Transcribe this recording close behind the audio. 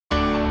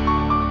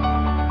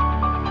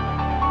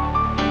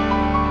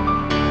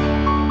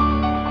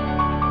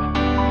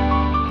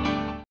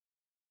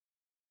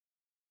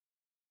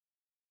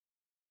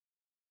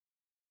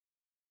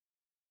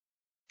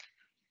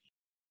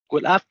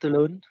Good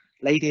afternoon,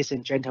 ladies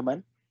and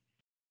gentlemen.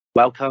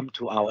 Welcome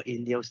to our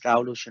Indian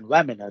Solution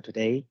webinar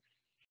today.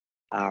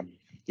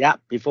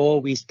 Before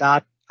we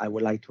start, I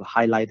would like to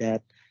highlight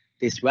that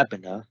this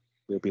webinar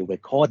will be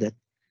recorded,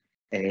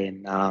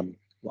 and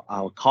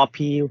our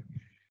copy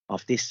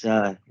of this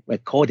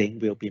recording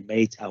will be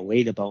made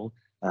available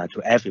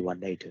to everyone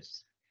later.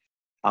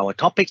 Our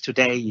topic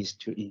today is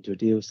to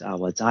introduce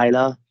our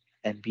Zylar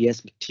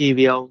NBS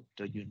material,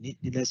 the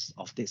uniqueness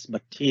of this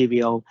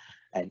material,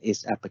 and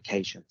its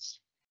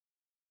applications.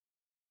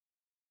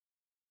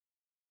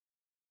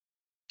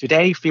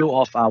 Today, few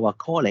of our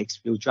colleagues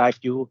will drive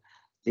you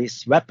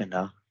this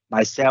webinar.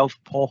 Myself,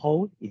 Paul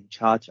Ho, in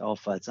charge of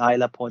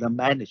Zylar product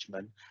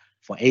management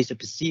for Asia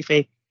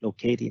Pacific,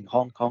 located in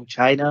Hong Kong,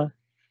 China.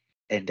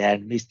 And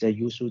then Mr.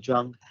 Yusu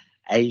Zhang,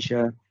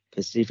 Asia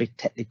Pacific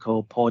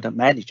Technical Product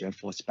Manager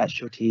for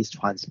Specialties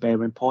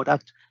Transparent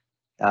Product.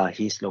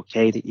 He's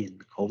located in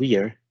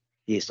Korea.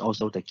 He is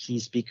also the key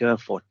speaker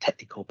for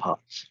technical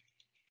parts.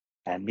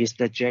 And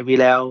Mr. Jerry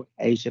Liao,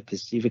 Asia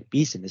Pacific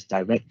Business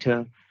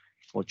Director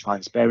for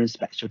Transparent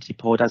Specialty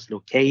Products,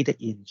 located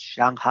in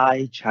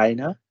Shanghai,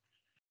 China.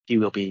 He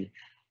will be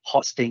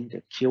hosting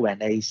the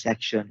Q&A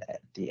section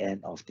at the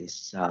end of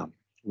this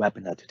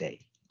webinar today.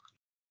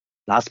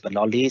 Last but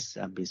not least,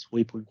 Ms.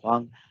 Hui Pun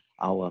Huang,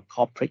 our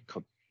Corporate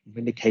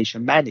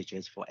Communication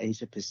Manager for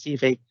Asia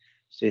Pacific.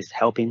 She is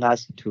helping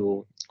us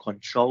to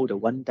control the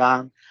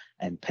rundown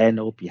and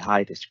panel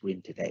behind the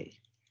screen today.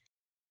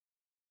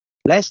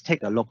 Let's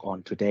take a look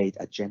on today's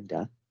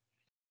agenda.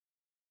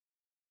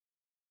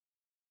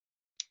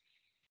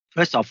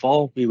 First of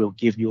all, we will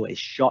give you a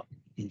short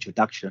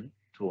introduction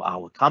to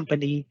our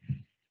company,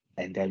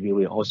 and then we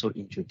will also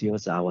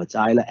introduce our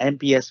Zylar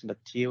NBS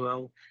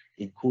material,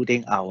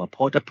 including our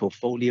product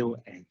portfolio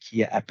and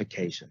key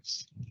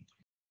applications.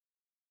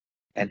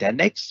 And then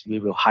next, we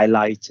will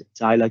highlight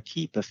Zylar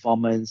key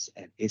performance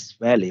and its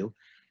value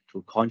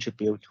to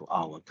contribute to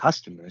our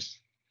customers.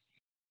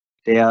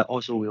 There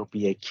also will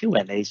be a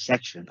Q&A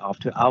section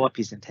after our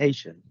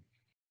presentation.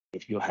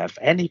 If you have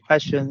any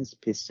questions,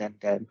 please send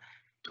them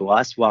to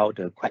us via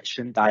the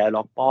question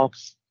dialog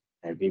box,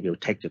 and we will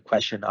take the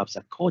question up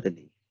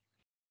accordingly.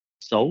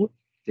 So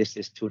this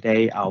is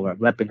today our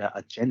webinar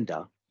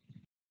agenda.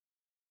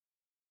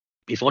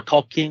 Before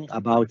talking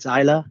about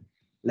Zylar,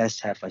 let's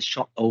have a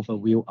short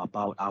overview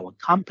about our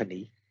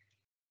company.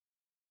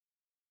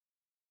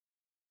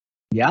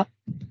 We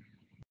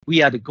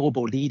are the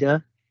global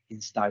leader in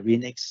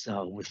styrenics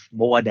with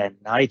more than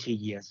 90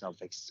 years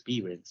of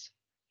experience.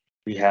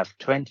 We have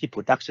 20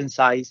 production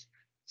sites,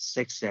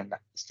 6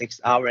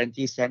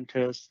 R&D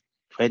centers,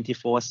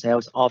 24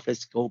 sales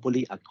offices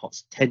globally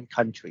across 10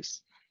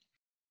 countries.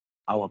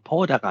 Our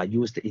products are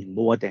used in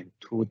more than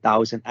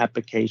 2,000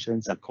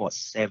 applications across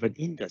 7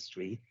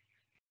 industries,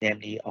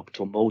 namely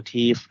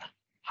automotive,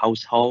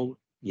 household,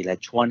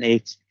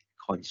 electronics,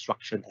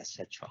 construction,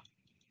 etc.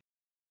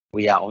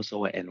 We are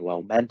also an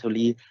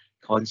environmentally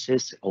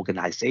conscious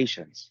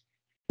organization.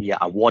 We are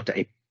awarded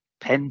a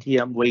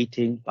Pentium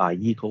rating by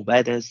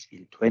EcoVadis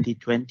in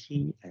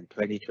 2020 and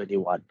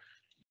 2021,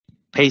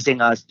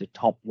 placing us the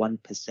top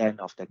 1%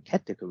 of the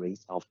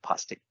categories of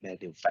plastic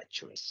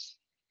manufacturers.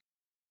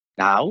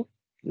 Now,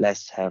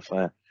 let's have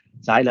a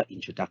Zylar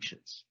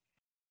introductions.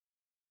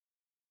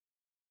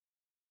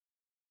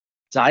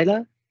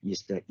 Zylar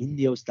is the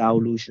Indian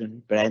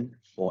solution brand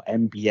for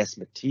NBS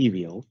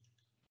material,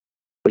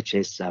 which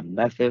is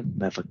Methyl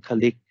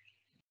Methacrylate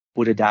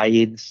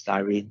Butadiene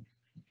Styrene,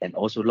 and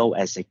also known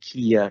as a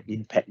key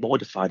impact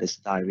modified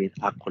styrene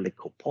acrylic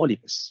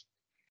copolymers.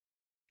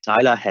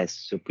 Zylar has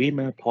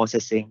superior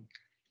processing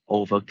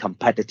over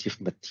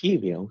competitive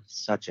materials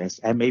such as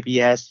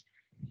MABS,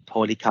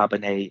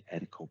 polycarbonate,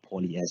 and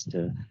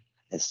copolyester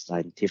at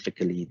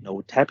scientifically low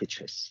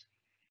temperatures.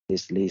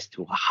 This leads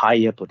to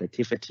higher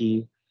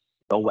productivity,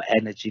 lower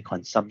energy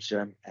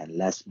consumption, and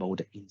less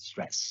molding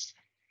stress.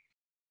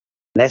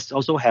 Let's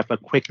also have a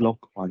quick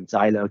look on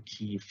Zylar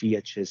key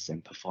features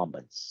and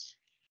performance.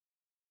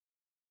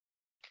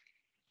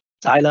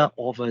 Zylar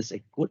offers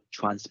a good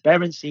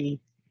transparency,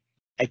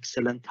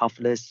 excellent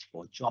toughness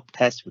for job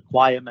test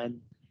requirement,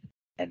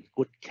 and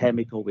good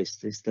chemical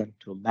resistance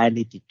to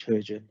many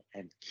detergent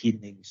and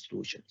cleaning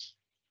solutions.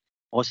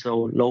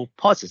 Also, low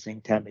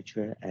processing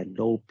temperature and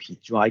low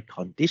P-dry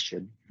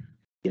condition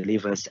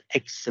delivers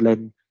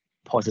excellent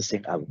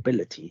processing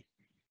ability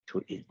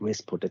to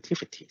increase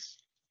productivities.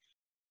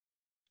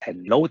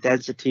 And low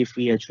density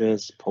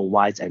features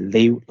provides a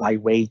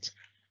lightweight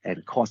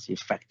and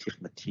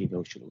cost-effective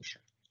material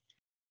solution.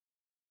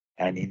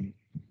 And in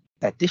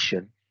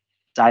addition,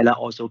 Zylar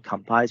also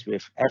complies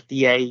with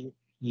FDA,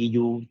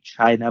 EU,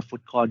 China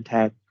food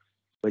contact,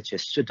 which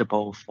is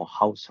suitable for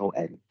household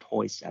and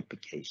toys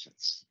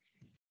applications.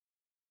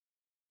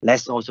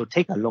 Let's also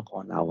take a look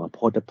on our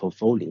product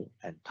portfolio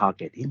and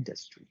target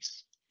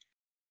industries.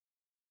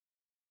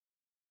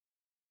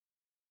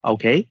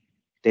 Okay,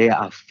 there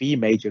are 3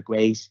 major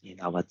grades in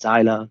our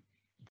Zylar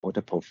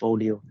product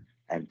portfolio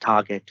and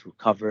target to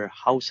cover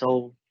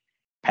household,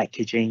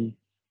 packaging,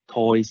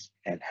 toys,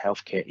 and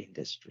healthcare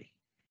industry.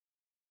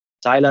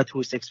 Zylar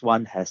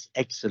 261 has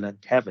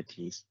excellent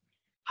cavities,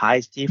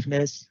 high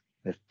stiffness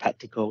with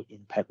particle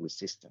impact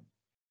resistance.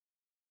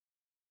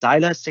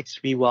 Zylar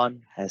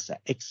 631 has an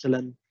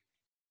excellent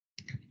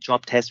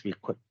drop test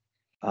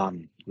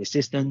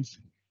resistance,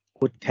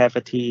 good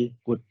cavity,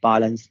 good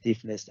balance,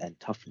 stiffness, and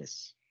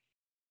toughness.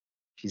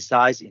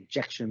 Besides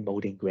injection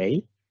molding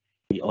grade,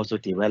 we also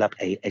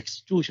developed a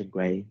extrusion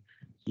grade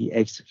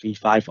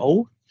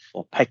EX350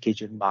 for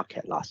packaging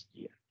market last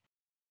year.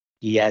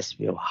 ES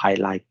will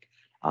highlight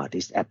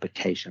this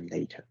application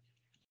later.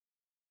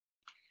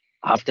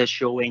 After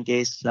showing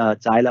this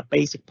Zylar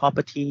basic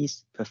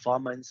properties,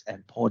 performance,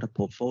 and product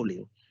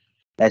portfolio,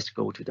 let's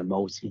go to the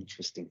most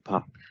interesting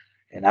part.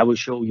 And I will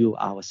show you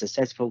our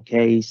successful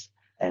case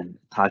and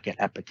target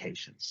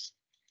applications.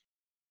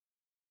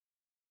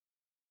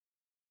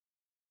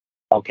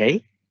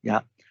 Okay,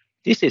 yeah.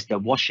 This is the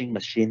washing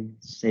machine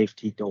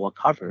safety door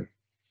cover.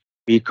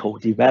 We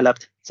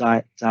co-developed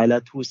Zylar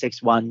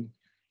 261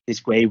 this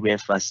grade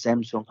with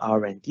Samsung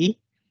R&D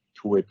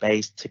to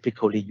replace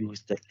typically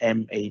used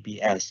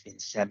MABS in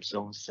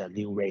Samsung's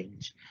new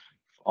range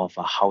of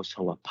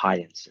household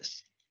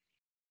appliances.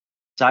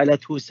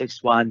 Zylar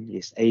 261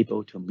 is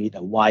able to meet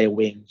a wide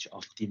range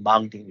of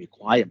demanding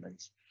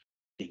requirements,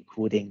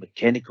 including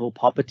mechanical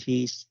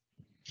properties,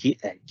 heat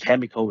and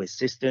chemical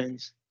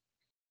resistance,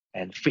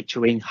 and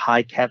featuring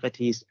high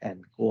cavities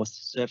and gross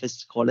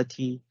surface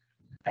quality,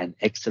 and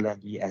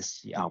excellent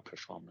ESCR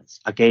performance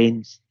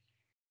against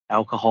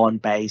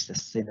alcohol-based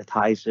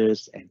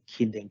sanitizers and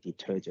cleaning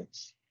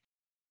detergents.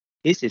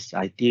 This is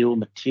ideal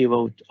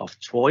material of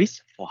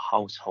choice for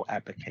household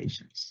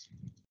applications.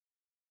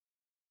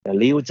 The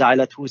new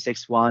Zylar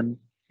 261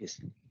 is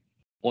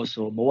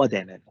also more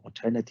than an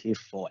alternative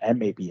for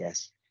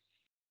MABS,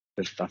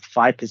 with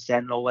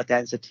 5% lower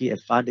density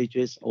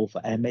advantages over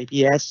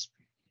MABS,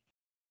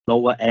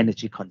 lower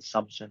energy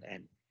consumption,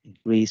 and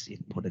increase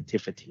in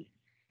productivity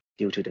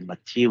due to the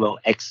material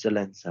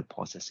excellence and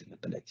processing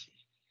ability.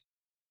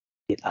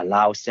 It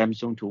allows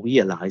Samsung to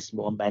realize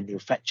more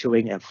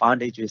manufacturing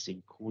advantages,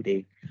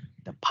 including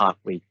the part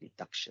weight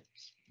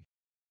reductions.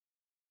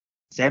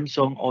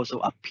 Samsung also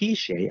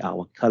appreciates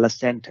our color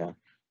center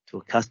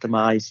to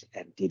customize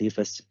and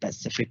deliver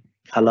specific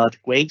colored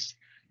grades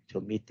to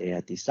meet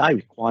their design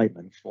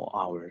requirement for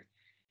our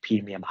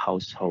premium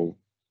household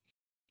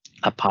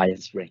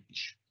appliance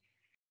range.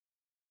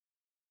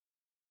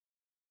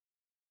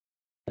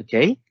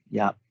 Okay,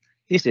 yeah,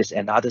 this is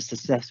another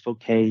successful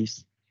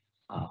case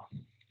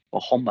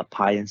for home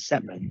appliance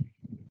segment.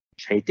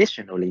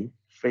 Traditionally,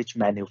 fridge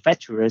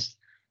manufacturers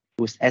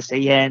use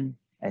SAN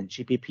and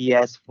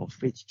GPPS for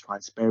fridge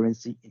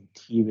transparency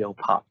interior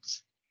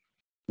parts,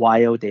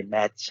 while they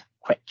match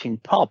cracking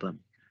problem,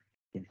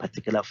 in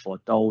particular for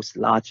those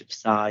large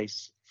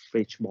size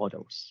fridge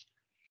models.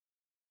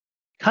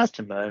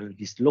 Customer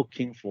is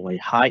looking for a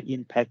high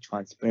impact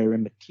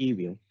transparent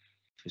material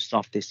to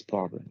solve this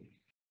problem.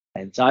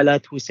 And Zylar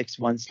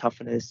 261's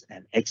toughness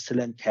and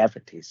excellent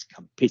cavities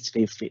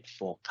completely fit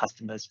for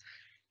customers'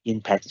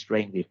 impact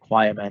strength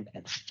requirement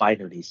and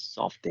finally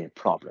solve their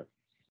problem.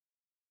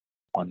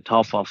 On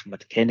top of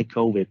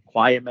mechanical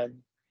requirement,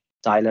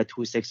 Zylar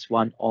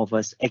 261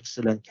 offers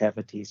excellent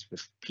cavities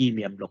with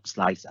premium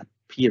looks-like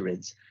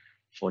appearance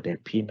for their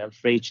premium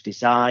fridge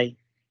design,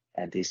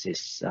 and this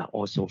is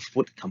also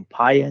food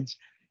compliant,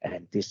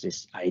 and this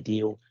is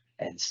ideal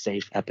and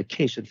safe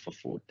application for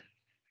food.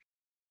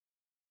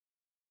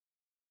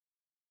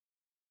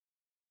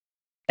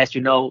 As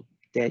you know,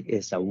 there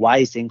is a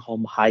rising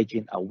home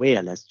hygiene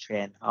awareness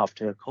trend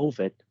after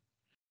COVID.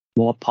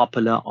 More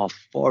popular of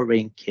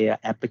foreign care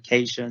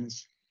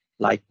applications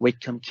like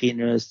vacuum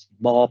cleaners,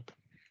 mop,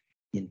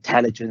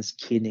 intelligent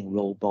cleaning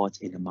robots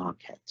in the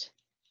market.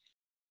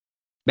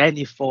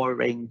 Many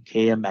foreign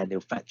care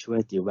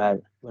manufacturers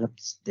develop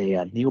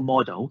their new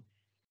model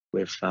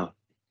with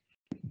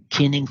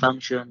cleaning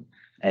function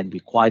and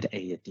require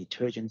a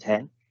detergent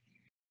tank.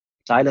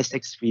 Zylar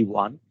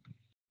 631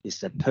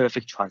 is a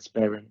perfect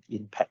transparent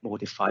impact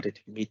modifier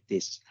to meet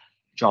this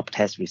drop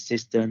test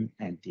resistant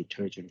and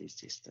detergent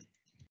resistant.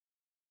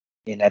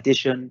 In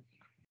addition,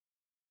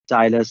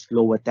 Zylar's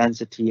lower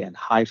density and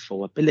high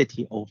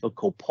flowability over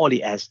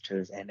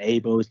copolyesters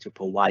enables to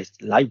provide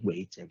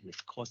lightweight and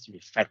with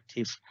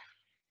cost-effective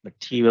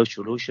material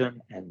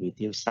solution and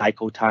reduce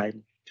cycle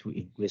time to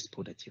increase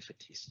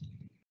productivities.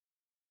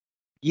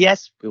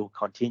 Yes, we'll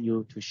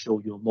continue to show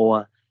you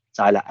more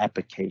Zylar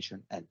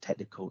application and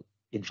technical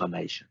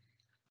information.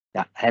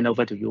 Yeah, hand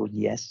over to you,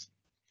 Yes.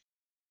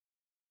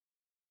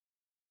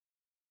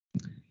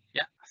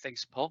 Yeah,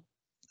 thanks, Paul.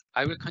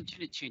 I will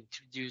continue to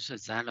introduce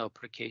Zylar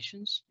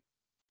applications.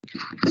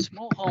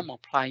 Small home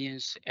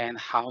appliance and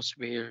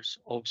housewares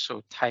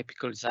also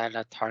typical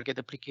Zylar target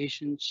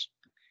applications.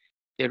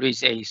 There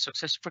is a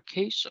successful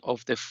case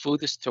of the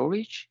food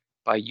storage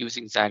by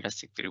using Zylar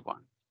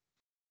 631.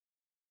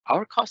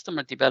 Our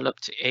customer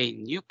developed a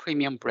new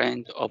premium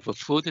brand of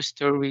food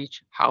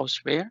storage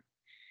houseware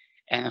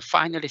and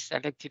finally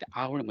selected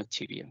our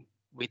material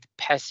with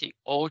passing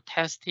all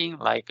testing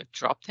like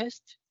drop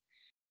test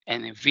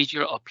and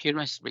visual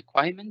appearance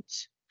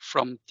requirements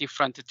from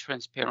different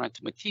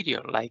transparent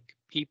material like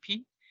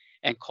PP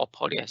and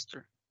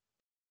copolyester.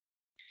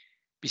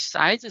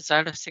 Besides,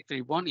 Zylar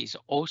 631 is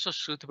also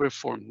suitable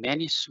for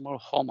many small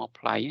home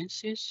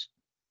appliances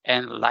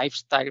and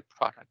lifestyle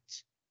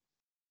products.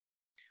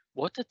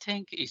 Water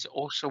tank is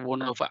also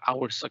one of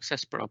our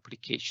successful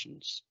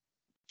applications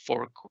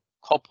for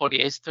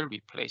copolyester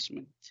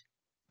replacement.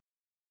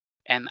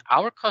 And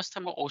our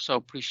customer also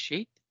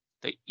appreciate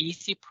the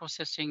easy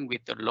processing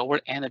with the lower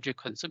energy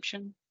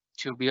consumption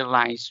to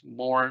realize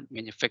more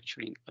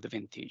manufacturing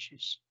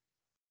advantages.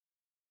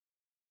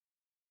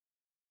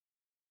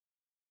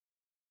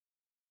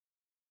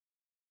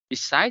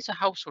 Besides the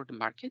household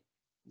market,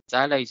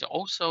 Zylar is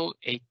also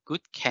a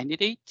good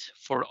candidate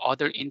for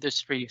other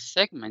industry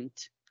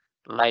segments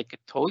like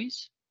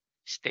toys,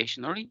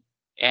 stationery,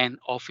 and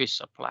office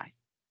supply.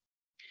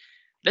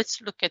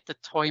 Let's look at the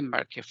toy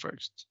market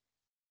first.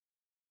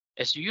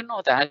 As you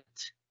know that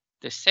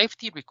the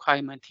safety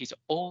requirement is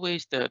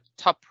always the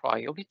top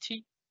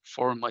priority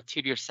for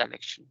material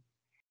selection.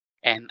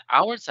 And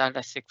our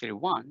Zylar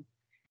 631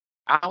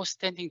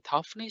 outstanding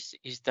toughness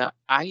is the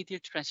ideal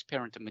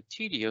transparent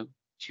material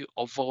to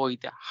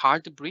avoid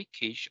hard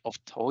breakage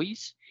of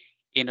toys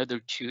in order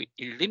to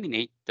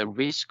eliminate the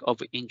risk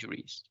of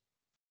injuries.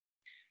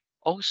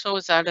 Also,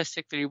 Zylar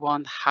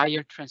 631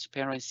 higher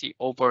transparency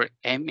over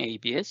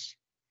MABS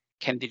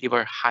can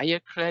deliver higher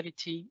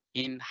clarity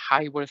in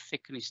higher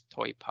thickness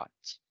toy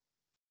parts.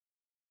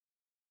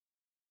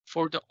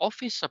 For the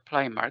office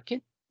supply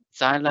market,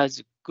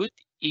 Zylar's good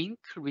ink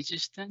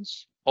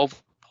resistance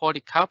of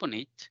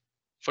polycarbonate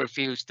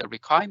fulfills the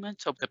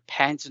requirements of the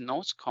pen's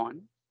nose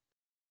cone,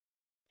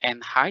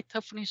 and high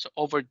toughness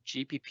over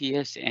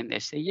GPPS and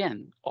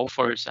SAN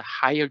offers a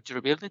higher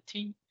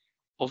durability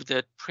of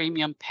the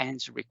premium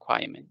pen's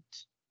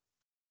requirement.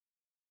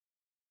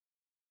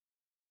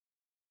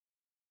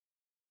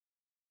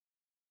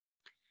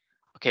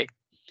 Okay,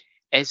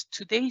 as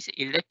today's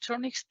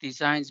electronics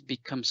designs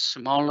become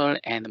smaller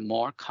and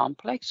more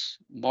complex,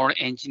 more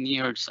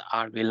engineers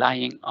are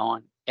relying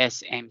on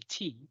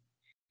SMT.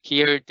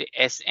 Here, the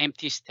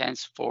SMT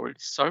stands for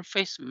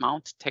Surface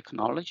Mount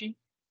Technology.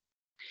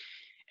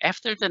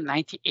 After the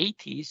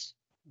 1980s,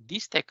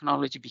 this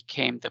technology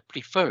became the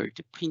preferred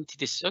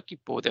printed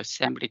circuit board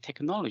assembly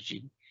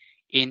technology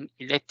in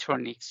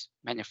electronics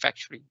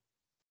manufacturing.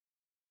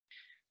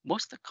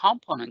 Most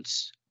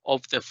components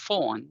of the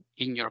phone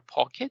in your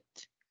pocket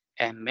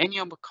and many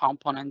of the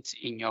components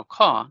in your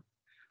car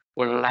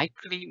were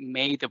likely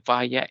made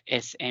via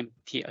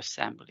SMT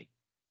assembly.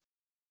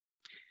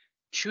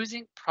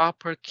 Choosing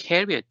proper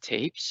carrier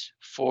tapes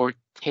for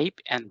tape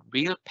and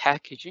reel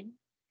packaging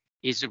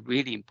is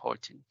really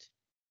important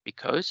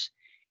because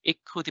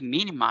it could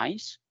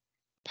minimize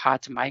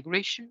part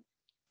migration,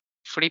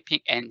 flipping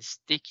and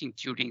sticking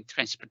during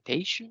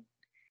transportation,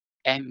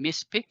 and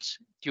mispicks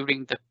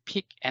during the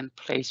pick and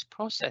place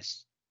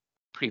process,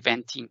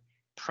 preventing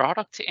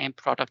product and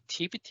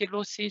productivity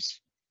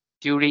losses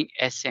during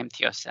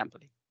SMT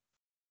assembly.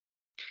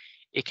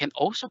 It can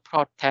also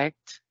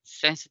protect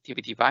sensitive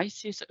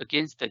devices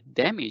against the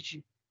damage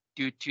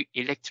due to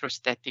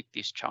electrostatic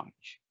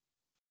discharge.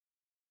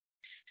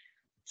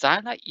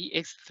 Zylar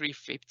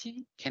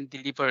EX350 can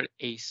deliver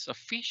a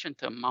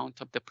sufficient amount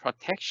of the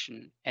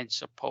protection and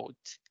support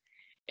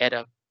at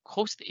a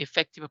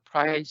cost-effective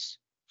price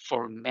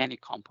for many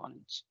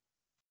components.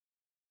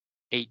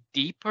 A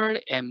deeper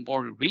and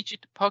more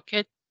rigid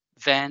pocket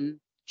than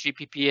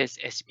GPPS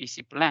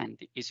SPC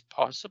blend is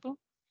possible,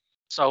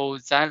 so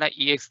Zylar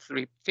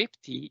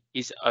EX350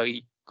 is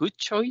a good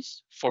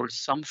choice for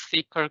some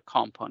thicker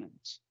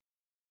components.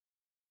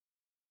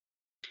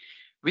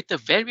 With the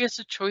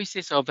various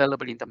choices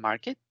available in the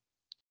market,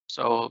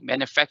 so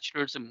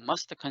manufacturers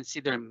must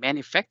consider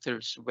many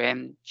factors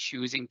when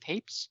choosing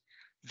tapes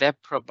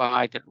that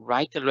provide the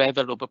right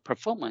level of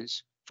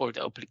performance for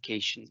the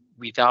application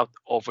without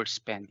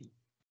overspending.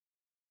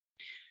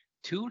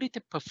 To lead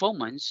the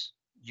performance,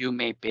 you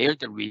may bear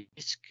the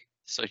risk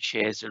such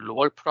as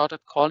lower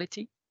product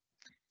quality,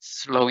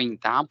 slowing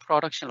down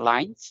production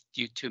lines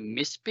due to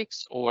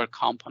mispicks or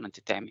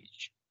component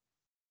damage.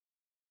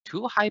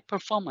 Too high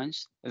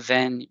performance,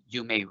 then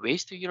you may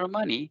waste your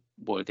money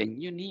more than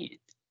you need.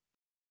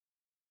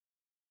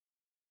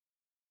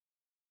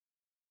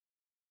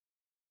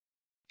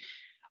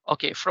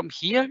 Okay, from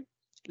here,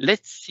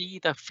 let's see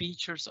the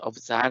features of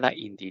Zylar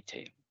in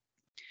detail.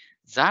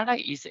 Zylar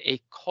is a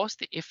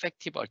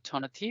cost-effective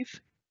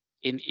alternative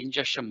in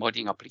injection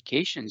molding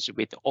applications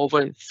with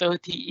over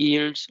 30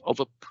 years of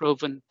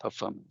proven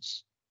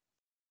performance.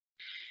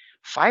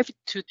 5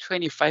 to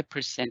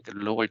 25%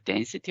 lower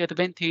density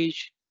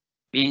advantage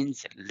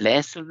means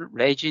less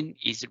resin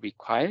is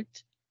required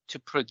to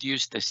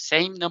produce the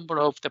same number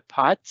of the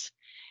parts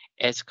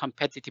as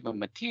competitive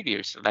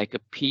materials like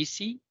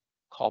PC,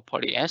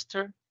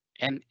 copolyester,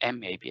 and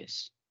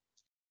MABS.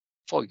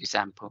 For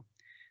example,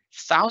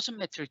 1,000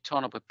 metric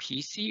ton of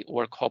PC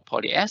or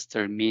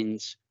copolyester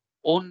means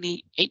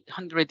only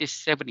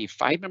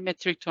 875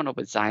 metric ton of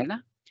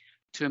Zylar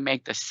to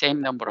make the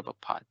same number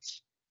of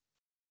pots.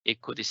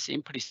 It could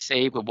simply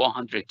save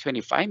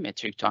 125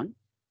 metric tons.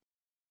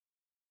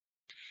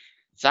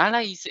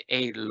 Zylar is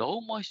a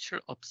low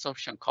moisture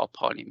absorption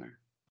copolymer,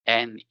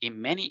 and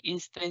in many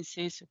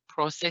instances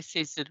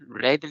processes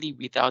readily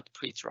without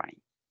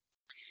pre-drying.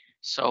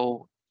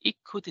 So it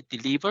could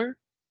deliver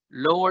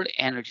lower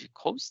energy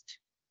cost,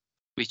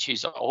 which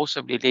is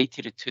also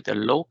related to the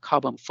low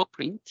carbon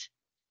footprint,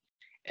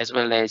 as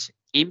well as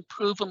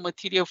improve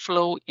material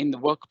flow in the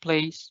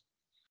workplace,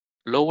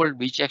 lower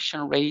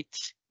rejection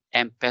rates,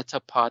 and better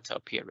part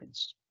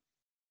appearance.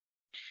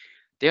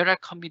 There are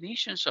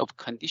combinations of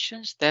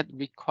conditions that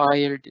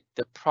require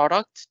the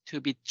product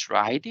to be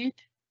dried,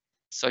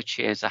 such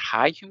as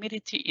high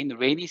humidity in the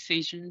rainy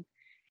season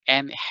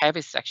and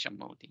heavy section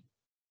molding.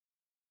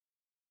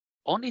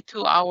 Only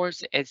 2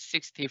 hours at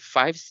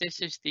 65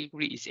 Celsius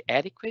degree is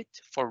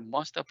adequate for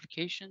most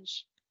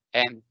applications,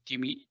 and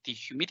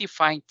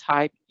dehumidifying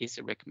type is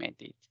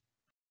recommended.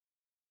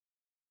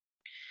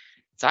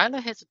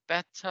 Zylar has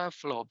better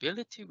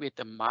flowability with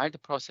a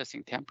mild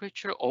processing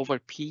temperature over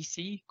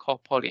PC,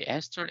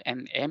 copolyester,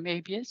 and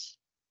MABS.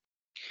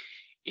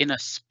 In a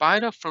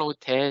spiral flow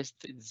test,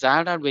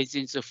 Zylar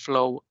resins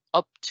flow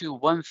up to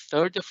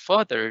 1/3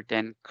 further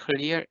than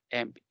clear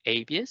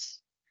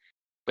ABS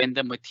when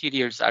the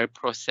materials are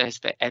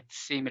processed at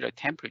similar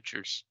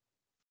temperatures,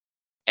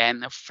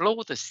 and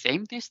flow the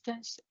same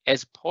distance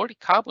as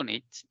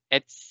polycarbonate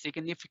at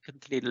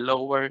significantly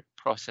lower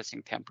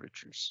processing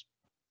temperatures.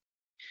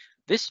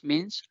 This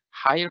means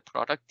higher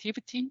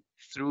productivity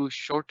through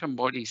shorter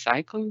molding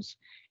cycles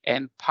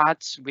and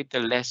pots with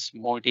less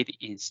molded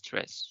in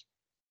stress.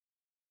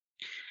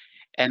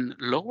 And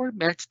lower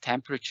melt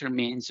temperature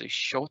means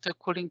shorter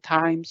cooling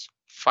times,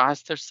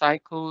 faster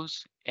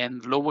cycles,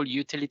 and lower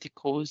utility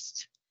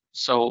costs.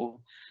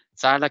 So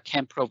Zylar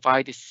can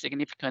provide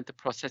significant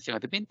processing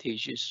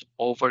advantages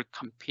over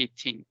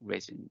competing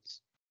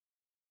resins.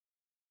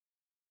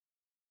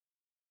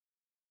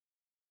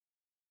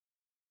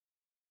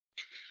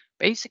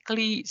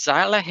 Basically,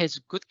 Zylar has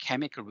good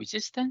chemical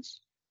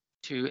resistance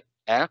to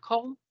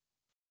alcohol,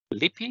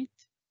 lipid,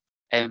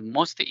 and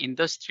most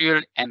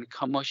industrial and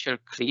commercial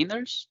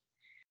cleaners,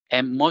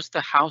 and most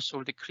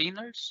household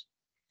cleaners,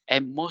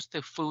 and most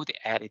food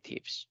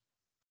additives.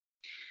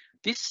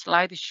 This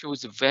slide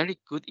shows a very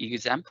good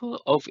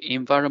example of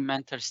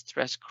environmental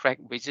stress crack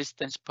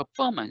resistance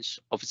performance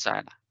of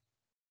Zylar.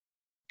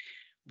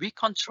 We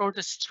control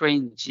the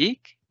strain jig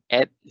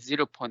at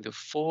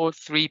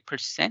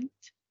 0.43%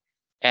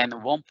 and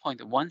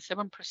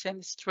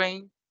 1.17%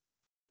 strain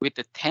with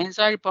the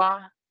tensile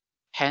bar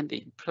hand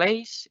in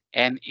place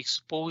and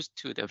exposed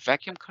to the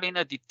vacuum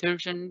cleaner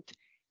detergent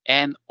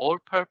and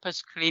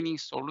all-purpose cleaning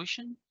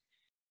solution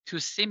to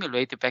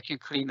simulate the vacuum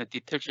cleaner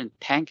detergent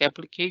tank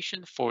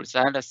application for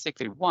Zylar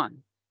Cyclic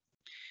 1,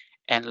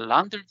 and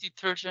laundry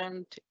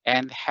detergent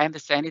and hand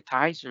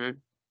sanitizer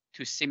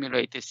to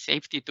simulate the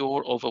safety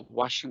door over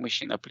washing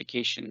machine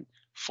application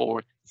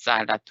for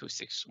Zylar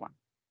 261.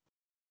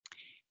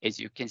 As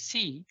you can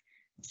see,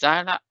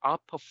 Zylar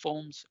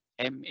outperforms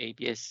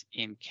MABS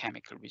in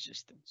chemical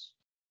resistance.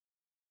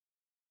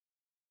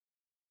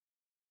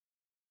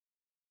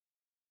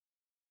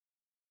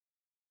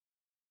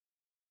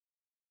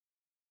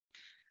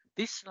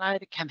 This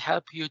slide can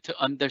help you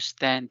to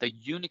understand the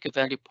unique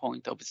value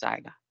point of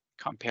Zylar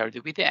compared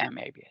with the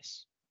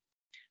MABS.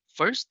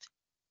 First,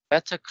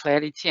 better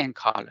clarity and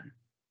color.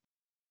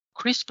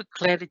 Crisp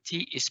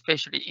clarity,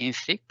 especially in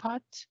thick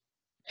pots,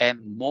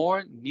 and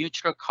more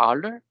neutral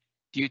color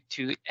due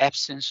to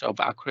absence of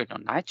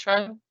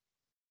acrylonitrile.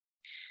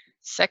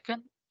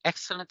 Second,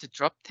 excellent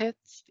drop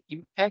test,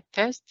 impact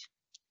test.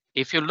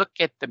 If you look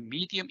at the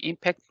medium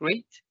impact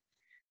rate,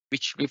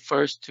 which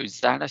refers to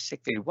Zylar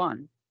Cyclic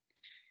 1,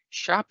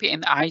 Sharpie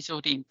and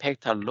ISO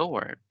impact are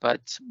lower,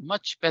 but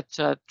much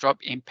better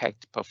drop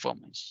impact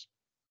performance.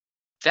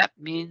 That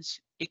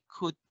means it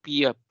could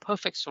be a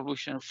perfect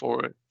solution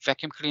for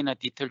vacuum cleaner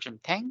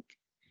detergent tank,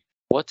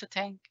 water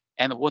tank,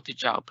 and water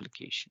jar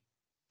application.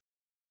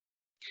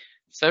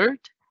 Third,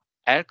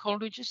 alcohol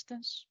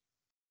resistance.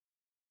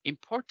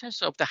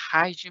 Importance of the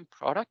hygiene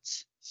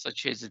products,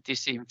 such as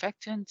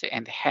disinfectant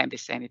and hand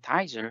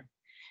sanitizer,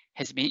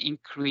 has been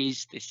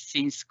increased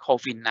since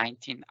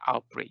COVID-19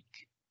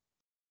 outbreak.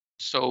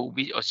 So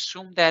we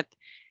assume that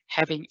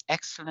having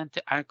excellent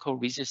alcohol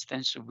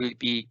resistance will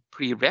be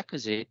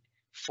prerequisite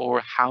for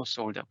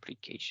household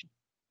application.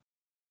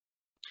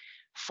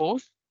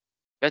 Fourth,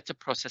 better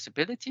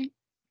processability.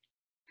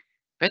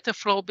 Better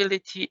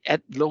flowability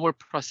at lower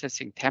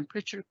processing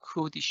temperature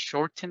could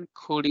shorten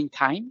cooling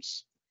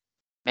times,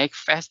 make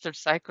faster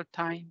cycle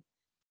time,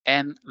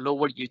 and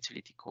lower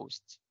utility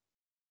costs.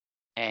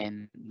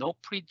 And no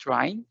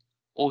pre-drying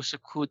also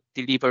could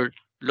deliver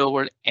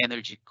lower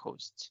energy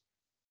costs.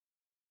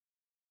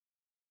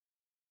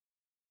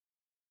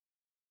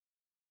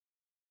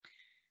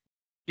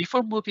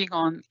 Before moving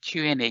on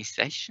Q&A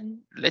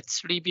session,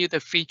 let's review the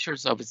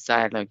features of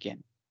Zylar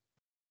again.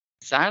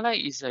 Zylar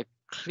is a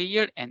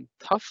clear and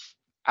tough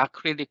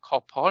acrylic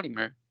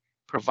copolymer,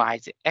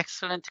 provides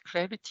excellent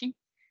clarity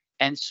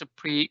and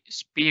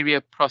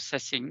superior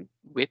processing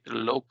with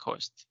low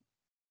cost.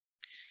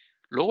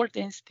 Lower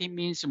density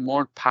means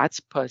more parts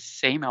per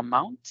same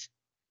amount,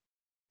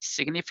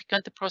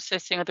 significant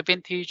processing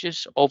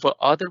advantages over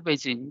other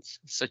resins,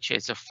 such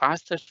as a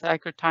faster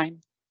cycle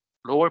time,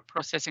 lower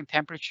processing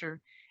temperature,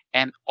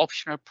 and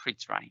optional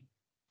pre-drying.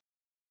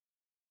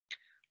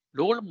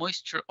 Lower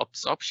moisture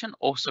absorption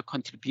also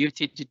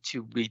contributed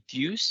to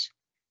reduce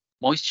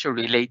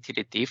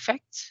moisture-related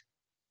defects,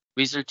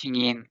 resulting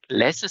in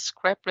less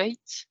scrap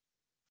rates.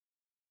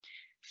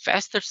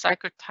 Faster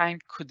cycle time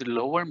could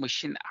lower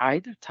machine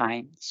idle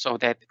time so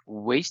that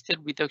waste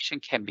reduction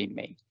can be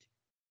made.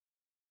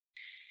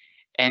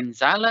 And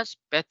Zylar's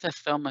better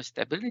thermal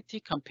stability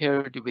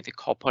compared with the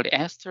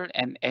copolyester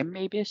and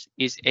MABS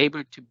is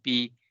able to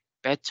be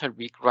better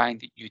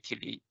regrind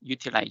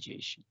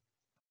utilization.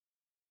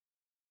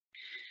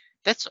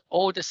 That's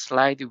all the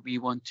slide we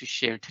want to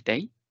share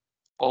today.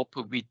 Hope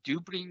we do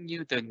bring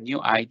you the new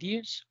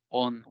ideas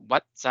on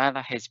what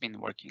Zylar has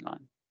been working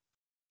on.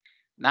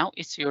 Now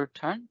it's your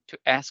turn to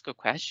ask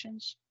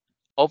questions.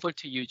 Over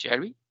to you,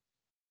 Jerry.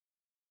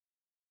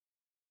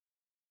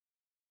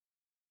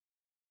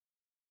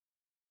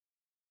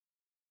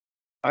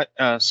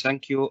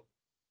 Thank you.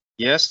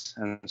 Yes,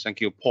 and thank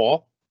you,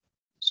 Paul.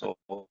 So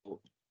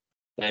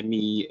let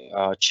me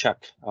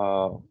check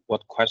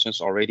what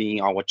questions already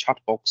in our chat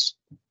box.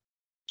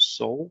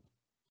 So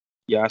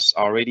yes,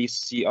 I already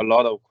see a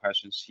lot of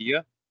questions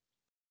here.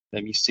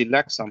 Let me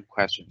select some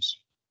questions.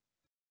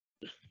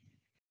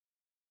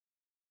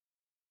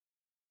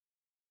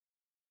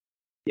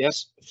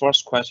 Yes,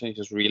 first question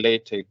is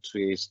related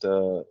to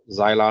the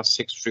Zylar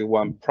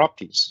 631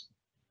 properties.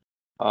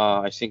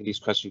 I think this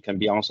question can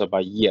be answered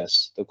by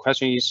yes. The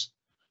question is,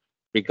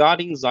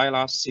 regarding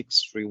Zylar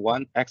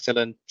 631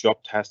 excellent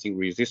drop testing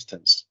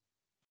resistance,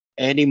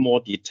 any more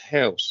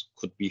details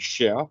could be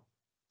shared?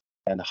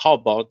 And how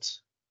about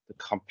the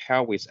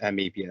compare with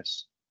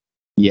MABS?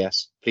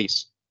 Yes,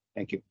 please.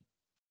 Thank you.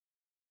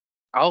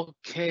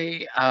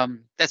 Okay,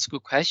 that's a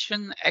good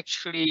question.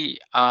 Actually,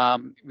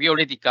 we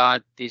already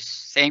got these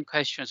same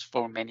questions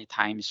for many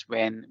times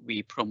when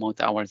we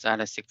promote our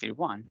Zylar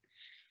 631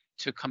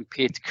 to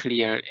compete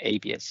clear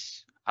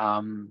ABS.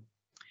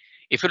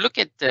 If you look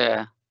at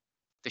the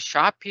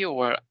Sharpie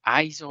or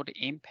ISO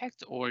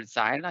impact or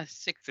Zylar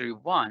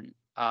 631,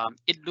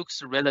 it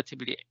looks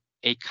relatively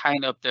a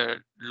kind of the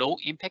low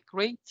impact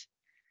rate.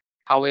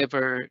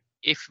 However,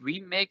 if we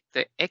make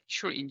the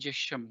actual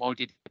injection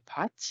molded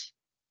parts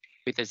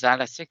with the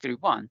Zylar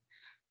 631,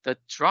 the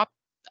drop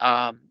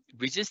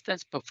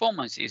resistance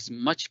performance is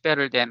much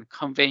better than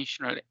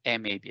conventional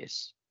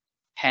MABS.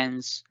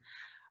 Hence,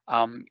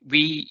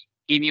 we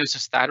in user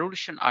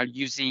Styrolution are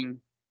using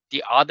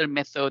the other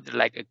method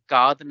like a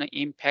Gardner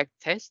impact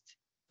test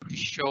to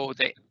show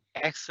the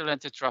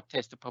excellent drop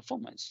test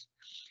performance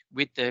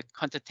with the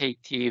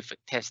quantitative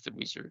test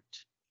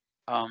result.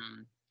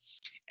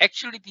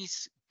 Actually,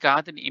 this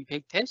Gardner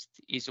impact test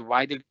is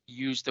widely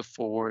used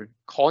for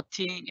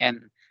coating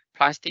and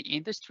plastic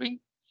industry.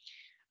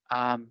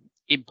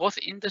 In both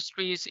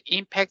industries,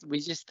 impact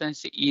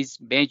resistance is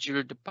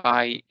measured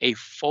by a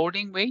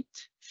falling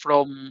weight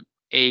from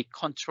a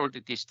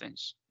controlled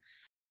distance.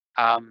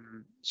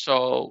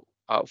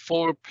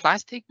 For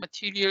plastic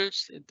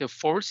materials, the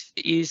force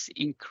is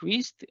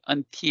increased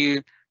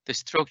until the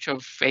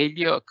structural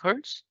failure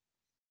occurs.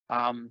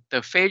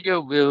 The failure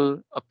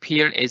will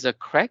appear as a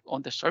crack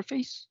on the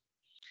surface.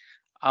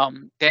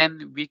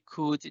 Then we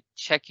could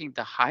checking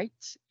the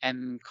height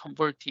and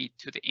convert it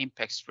to the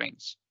impact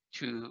strength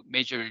to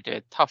measure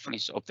the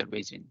toughness of the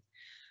resin.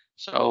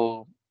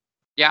 So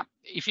yeah,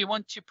 if you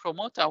want to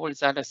promote our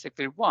Zylar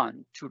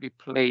 631 to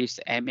replace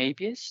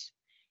MABS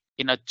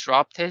in a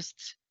drop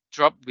test,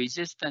 drop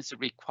resistance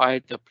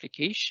required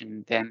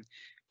application, then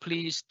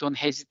please don't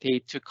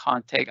hesitate to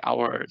contact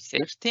our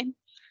sales team.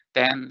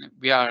 Then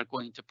we are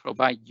going to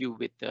provide you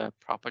with the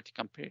property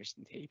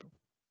comparison table.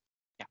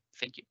 Yeah,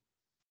 thank you.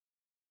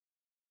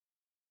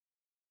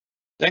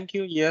 Thank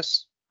you.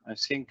 Yes, I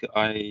think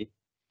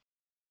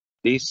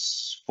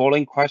this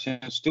following question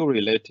is still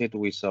related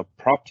with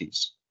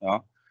properties.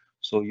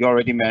 So you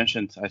already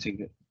mentioned, I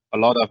think, a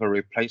lot of a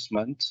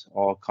replacement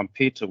or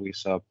compete with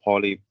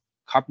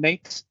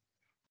polycarbonate,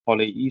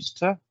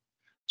 polyester.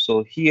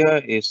 So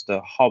here is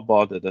how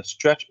about the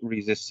stretch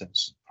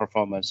resistance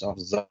performance of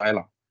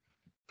Zylar?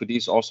 Could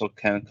this also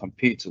can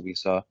compete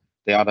with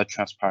the other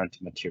transparent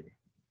material?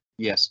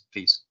 Yes,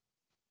 please.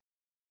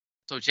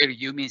 So Jerry,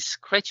 you mean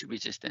scratch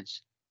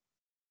resistance?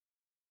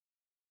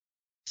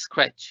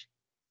 Scratch,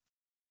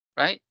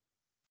 right?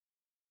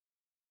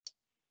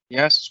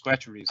 Yes,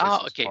 scratch resistance.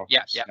 Oh, okay,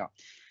 yeah.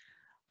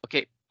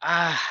 Okay,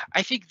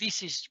 I think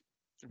this is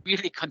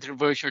really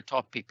controversial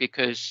topic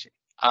because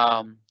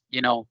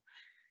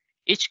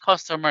each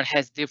customer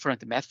has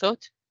different method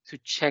to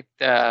check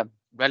the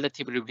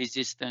relative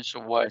resistance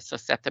or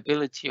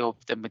susceptibility of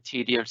the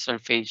material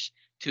surface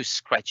to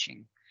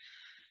scratching.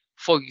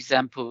 For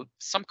example,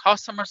 some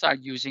customers are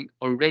using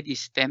already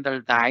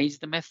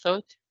standardized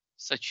method,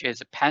 such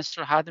as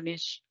pencil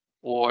hardness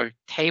or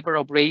table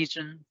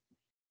abrasion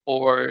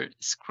or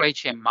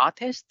scratch and mark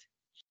test.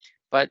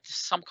 But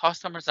some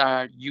customers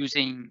are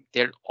using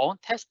their own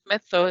test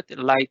method,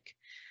 like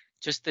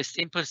just a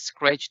simple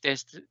scratch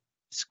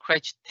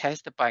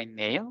test by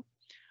nail,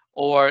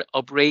 or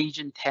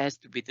abrasion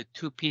test with the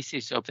 2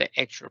 pieces of the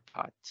actual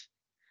part.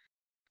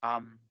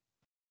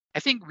 I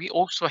think we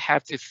also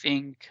have to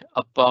think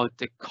about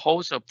the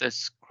cause of the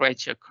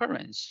scratch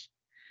occurrence.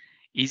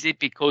 Is it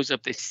because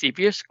of the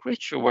severe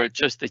scratch or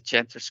just a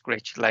gentle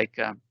scratch like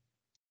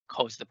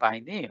caused by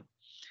nail?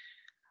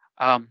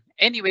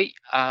 Anyway,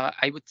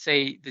 I would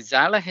say the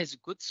Zylar has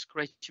good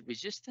scratch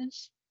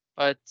resistance,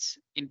 but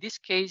in this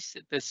case,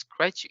 the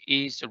scratch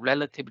is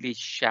relatively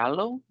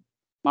shallow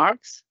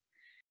marks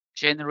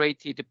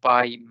generated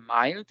by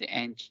mild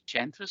and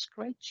gentle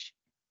scratch.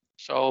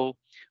 So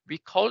we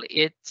call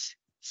it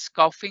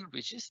scuffing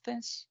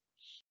resistance.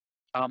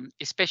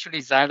 Especially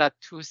Zylar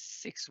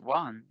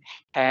 261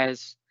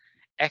 has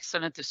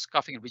excellent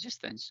scuffing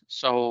resistance.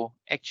 So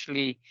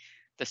actually,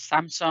 the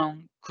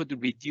Samsung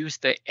could reduce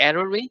the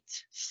error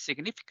rate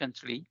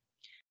significantly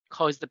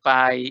caused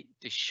by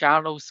the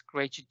shallow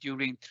scratch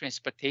during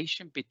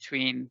transportation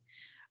between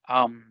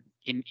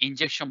an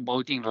injection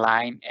molding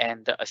line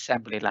and the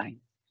assembly line.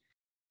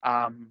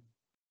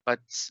 But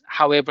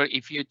however,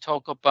 if you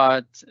talk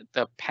about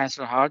the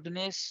pencil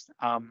hardness,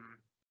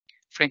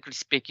 frankly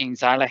speaking,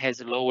 Zylar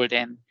has lower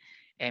than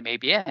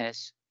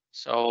MABS.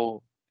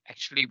 So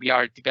actually, we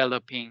are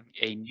developing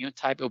a new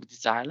type of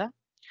Zylar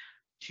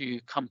to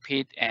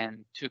compete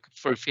and to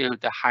fulfill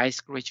the high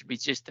scratch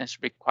resistance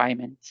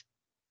requirement.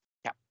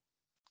 Yeah,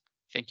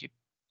 thank you.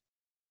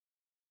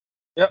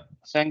 Yeah,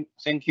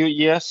 thank you.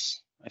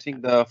 Yes, I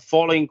think the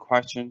following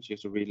question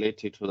is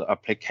related to the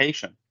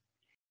application.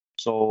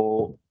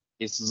 So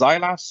is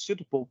Zylar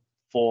suitable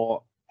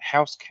for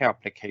healthcare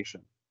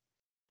application?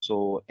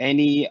 So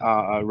any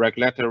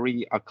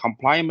regulatory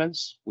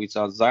compliance with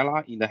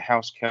Zylar in the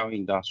healthcare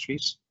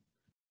industries?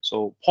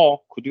 So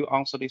Paul, could you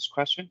answer this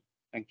question?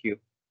 Thank you.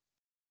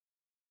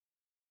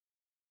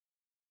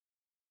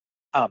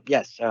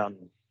 Yes,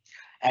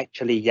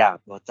 actually, yeah,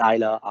 for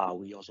Zylar,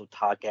 we also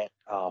target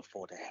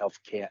for the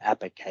healthcare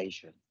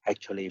application.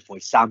 Actually, for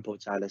example,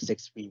 Zylar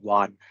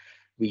 631,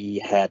 we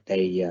had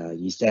a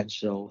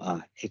essential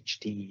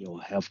HT or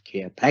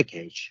healthcare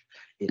package.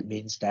 It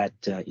means that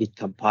it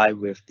complies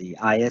with the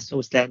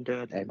ISO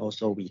standard, and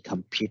also we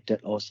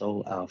completed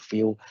also a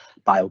few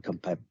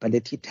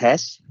biocompatibility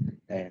tests,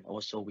 and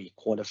also we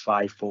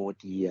qualify for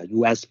the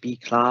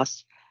USB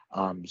class.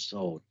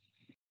 So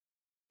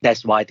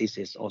that's why this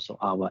is also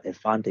our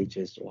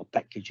advantages or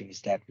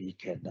packages that we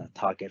can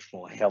target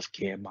for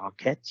healthcare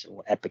markets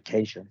or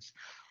applications.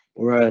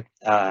 Or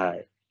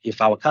if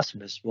our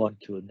customers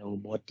want to know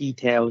more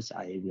details,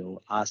 I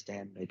will ask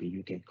them, maybe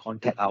you can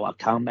contact our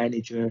account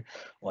manager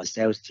or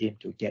sales team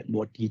to get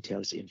more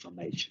details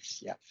information.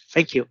 Yeah,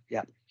 thank you.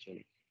 Yeah,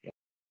 actually. Yeah.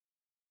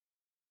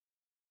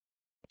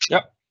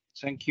 Yeah,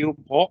 thank you,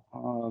 Paul.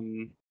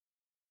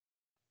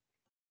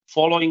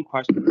 Following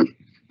question,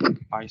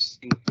 I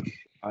think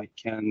I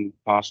can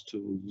pass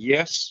to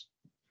yes.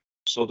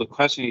 So the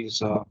question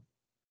is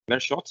very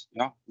short.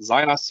 Yeah,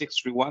 Zylar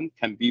 631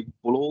 can be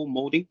blow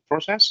molding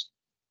process.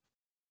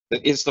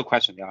 That is the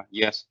question. Yeah,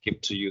 yes,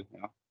 give to you.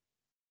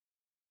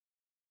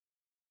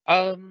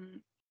 Yeah.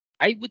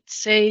 I would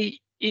say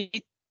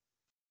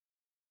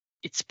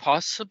it's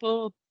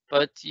possible,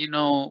 but you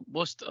know,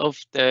 most of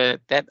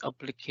that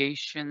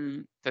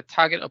application, the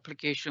target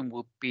application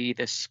would be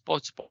the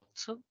sports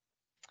bottle.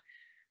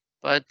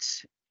 But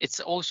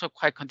it's also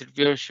quite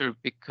controversial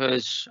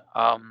because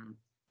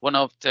one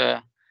of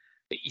the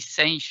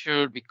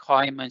essential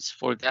requirements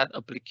for that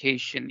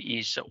application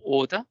is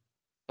odor.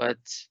 But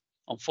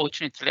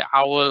unfortunately,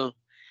 our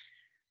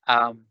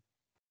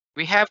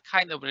we have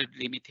kind of a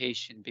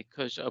limitation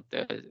because of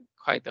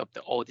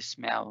the old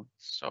smell.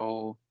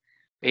 So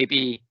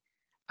maybe,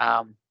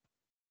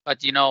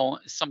 but you know,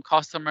 some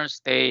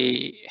customers,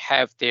 they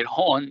have their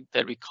own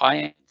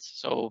requirements.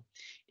 So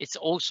it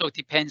also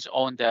depends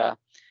on the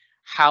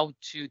how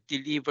to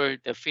deliver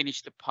the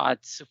finished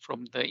parts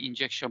from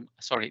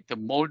the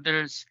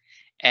molders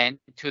and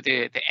to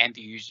the end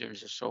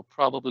users. So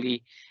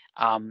probably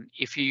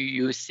if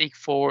you seek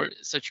for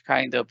such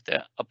kind of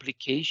the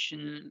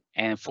application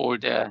and for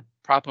the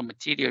proper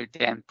material,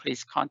 then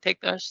please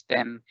contact us.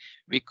 Then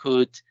we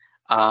could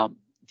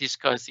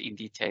discuss in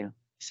detail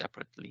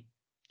separately.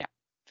 Yeah,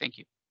 thank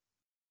you.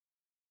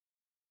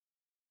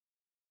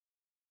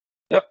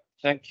 Yep,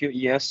 thank you.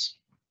 Yes.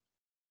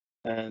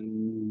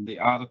 And the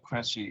other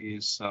question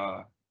is,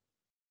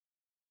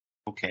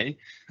 okay,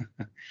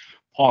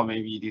 Paul,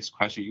 maybe this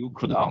question you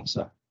could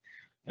answer.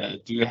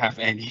 Do you have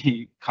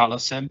any color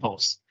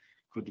samples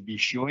could be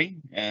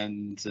showing,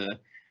 and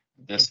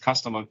this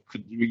customer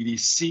could really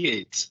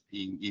see it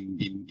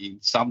in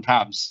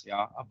sometimes,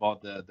 yeah,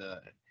 about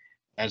the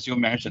as you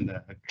mentioned,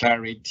 the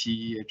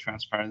clarity,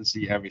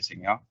 transparency,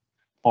 everything, yeah.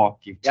 Paul,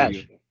 give to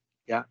you. Sure.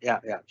 Yeah.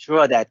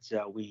 Sure that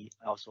we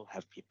also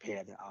have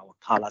prepared our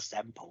color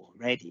sample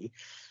already.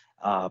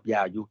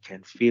 yeah, you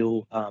can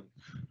feel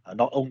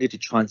not only the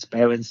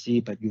transparency,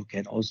 but you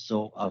can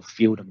also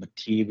feel the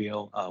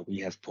material we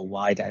have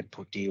provided and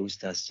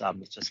produced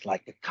some just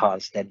like the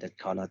standard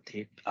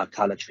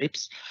color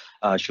trips.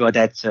 Sure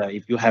that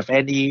if you have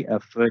any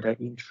further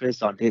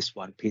interest on this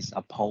one, please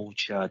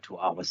approach to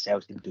our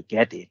sales team to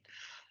get it.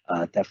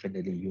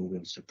 Definitely you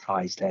will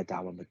surprise that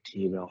our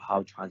material,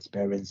 how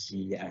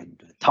transparency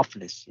and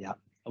toughness. Yeah.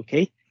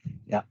 Okay.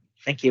 Yeah.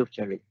 Thank you,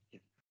 Jerry.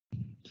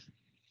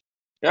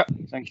 Yeah,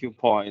 thank you,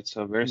 Paul. It's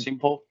very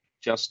simple.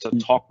 Just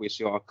talk with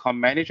your account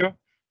manager,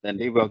 then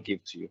they will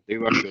give to you. They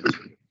will show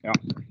to you. Yeah.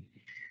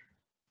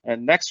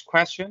 And next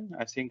question,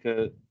 I think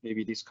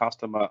maybe this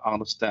customer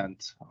understand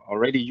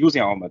already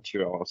using our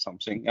material or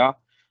something. Yeah.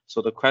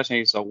 So the question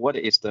is, what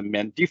is the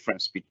main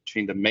difference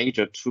between the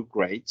major two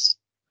grades,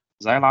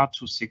 Zylar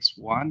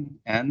 261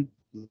 and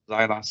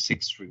Zylar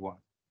 631?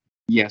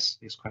 Yes,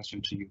 this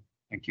question to you.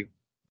 Thank you.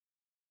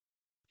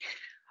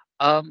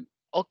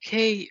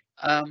 Okay.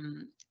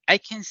 I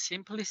can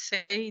simply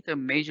say the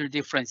major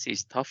difference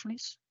is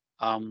toughness.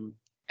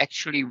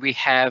 Actually, we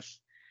have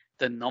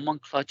the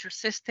nomenclature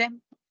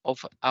system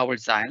of our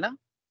Zylar.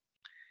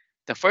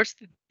 The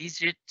first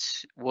digit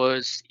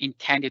was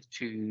intended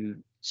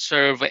to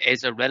serve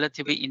as a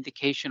relative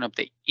indication of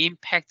the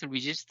impact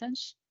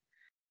resistance,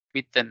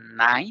 with the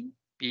 9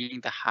 being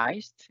the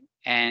highest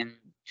and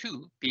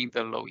 2 being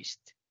the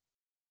lowest.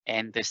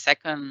 And the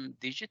second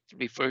digit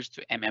refers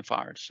to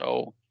MFR.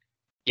 So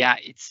yeah,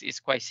 it's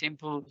quite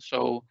simple.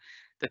 So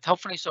the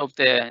toughness of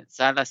the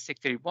Zylar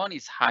 631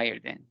 is higher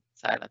than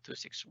Zylar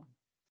 261.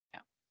 Yeah,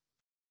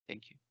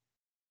 thank you.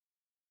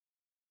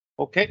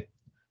 Okay,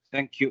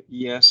 thank you.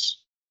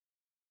 Yes.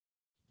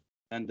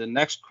 And the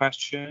next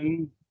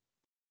question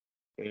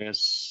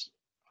is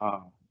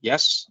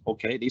yes.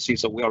 Okay, this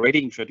is we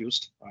already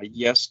introduced.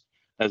 Yes,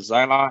 the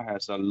Zylar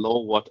has a low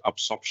water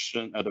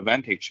absorption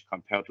advantage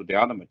compared to the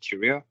other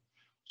material.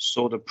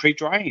 So the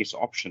pre-drying is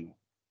optional.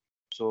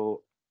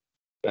 So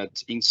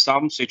that in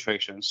some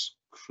situations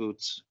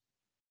could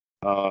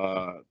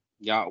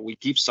yeah, we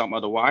give some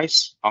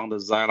advice on the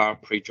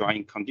Zylar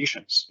pre-drying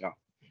conditions. Yeah.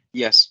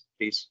 Yes,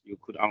 please, you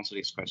could answer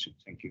this question.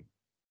 Thank you.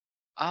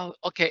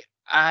 Okay.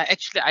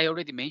 Actually, I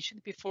already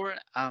mentioned before.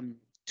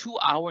 2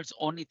 hours,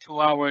 only 2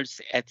 hours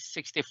at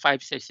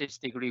 65 Celsius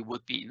degree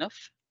would be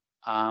enough.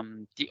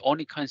 The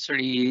only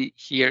concern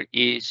here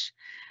is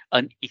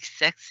an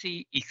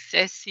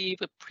excessive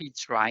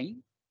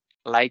pre-drying,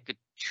 like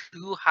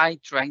too high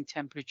drying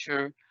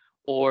temperature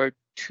or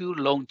too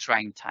long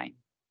drying time,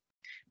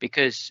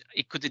 because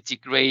it could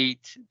degrade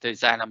the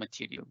Zylar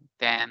material.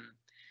 Then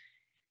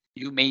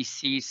you may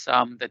see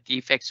the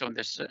defects on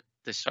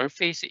the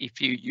surface if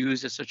you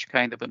use such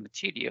kind of a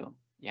material.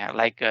 Yeah,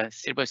 like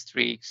silver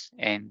streaks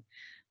and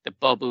the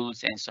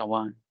bubbles and so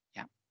on.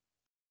 Yeah,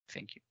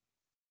 thank you.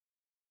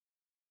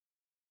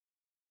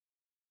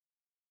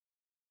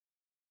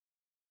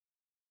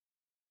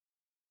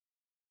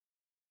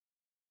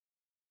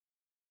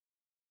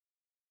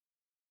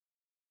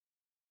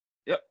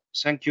 Yeah,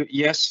 thank you.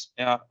 Yes,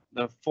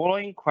 the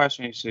following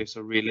question is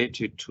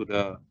related to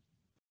the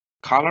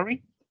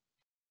coloring.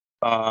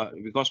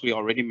 Because we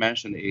already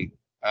mentioned it,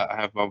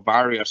 have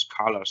various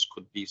colors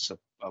could be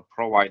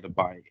provided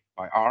by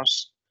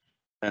us.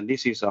 And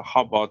this is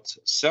how about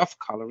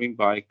self-coloring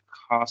by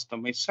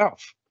customer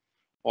itself?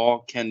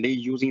 Or can they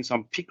using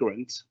some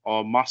pigment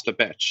or master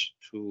batch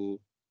to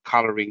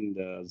coloring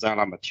the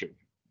Zylar material?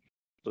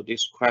 So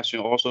this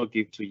question also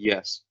give to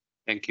yes.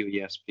 Thank you.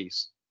 Yes,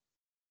 please.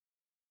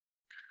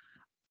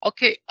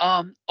 Okay.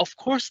 Of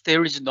course,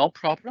 there is no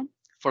problem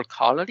for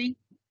coloring.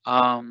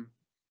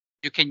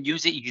 You can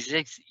use the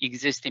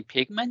existing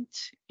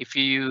pigment if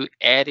you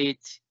add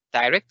it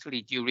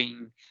directly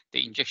during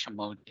the injection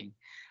molding.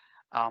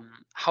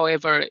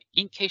 However,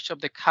 in case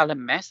of the color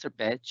master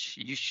batch,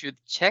 you should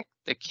check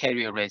the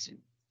carrier resin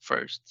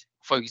first.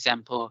 For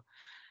example,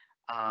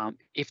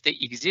 if the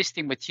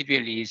existing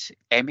material is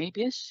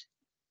MABS,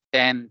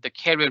 then the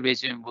carrier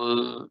resin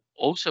will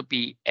also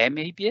be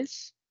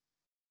MABS.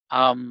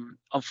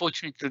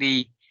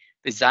 Unfortunately,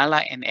 the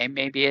Zylar and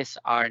MABS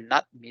are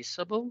not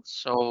miscible,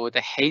 so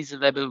the haze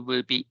level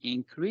will be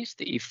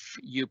increased if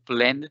you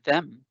blend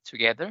them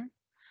together.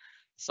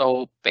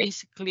 So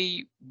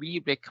basically, we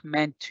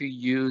recommend to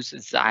use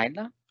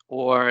Zylar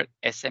or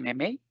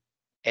SMMA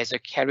as a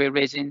carrier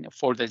resin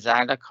for the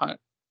Zylar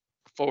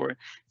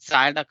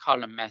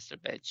color master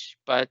batch.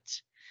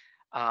 But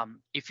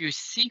if you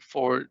seek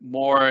for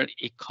more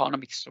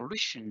economic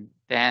solution,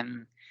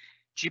 then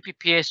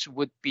GPPS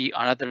would be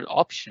another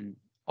option.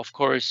 Of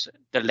course,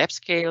 the lab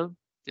scale,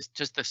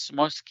 just a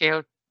small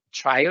scale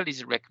trial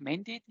is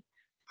recommended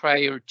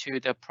prior to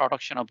the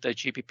production of the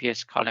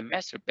GPPS color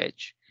master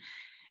batch.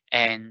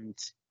 And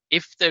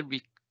if the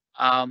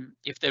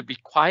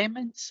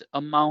requirements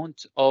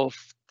amount of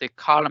the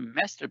column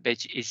master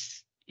batch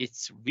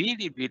it's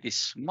really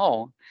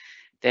small,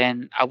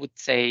 then I would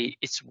say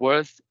it's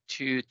worth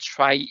to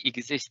try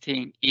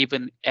existing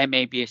even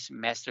MABS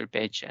master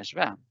batch as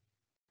well.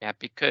 Yeah,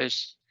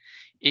 because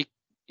it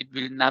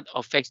will not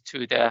affect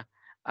to the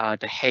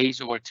the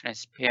haze or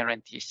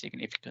transparency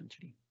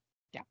significantly.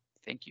 Yeah,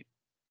 thank you.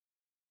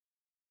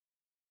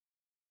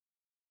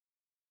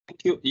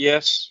 Thank you.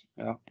 Yes.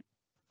 Yeah.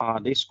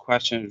 This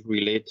question is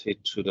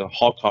related to the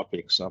hot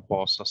topics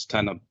about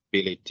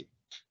sustainability.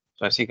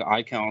 So I think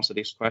I can answer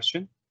this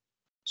question.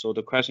 So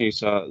the question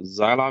is,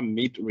 Zylar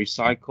meet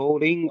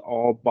recycling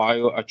or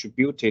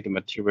bio-attributed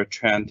material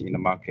trend in the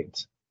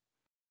market?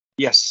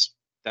 Yes,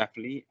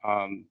 definitely.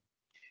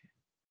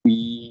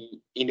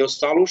 We in the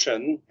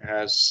solution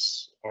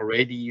has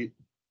already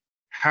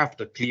have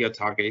the clear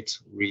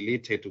targets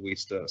related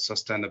with the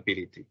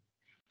sustainability.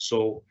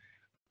 So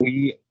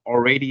we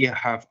already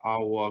have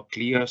our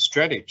clear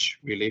strategy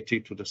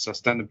related to the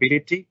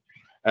sustainability.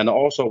 And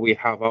also we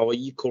have our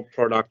eco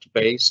product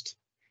based,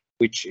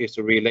 which is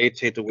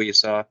related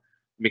with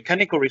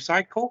mechanical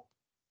recycle,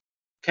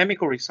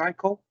 chemical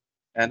recycle,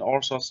 and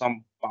also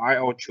some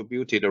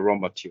bio-attributed raw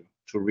material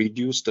to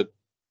reduce the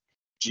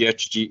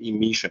GHG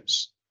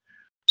emissions.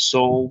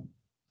 So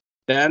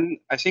then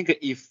I think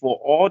if for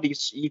all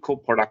these eco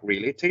product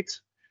related,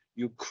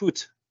 you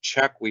could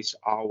check with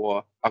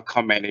our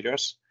account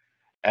managers.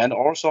 And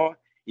also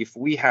if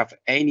we have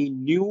any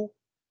new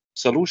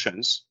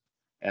solutions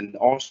and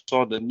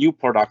also the new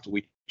product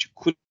which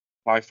could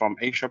buy from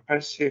Asia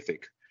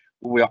Pacific,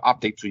 we will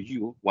update to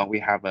you when we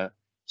have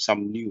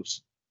some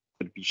news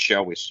could be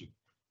shared with you.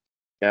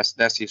 Yes,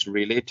 that is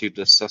related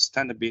to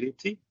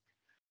sustainability.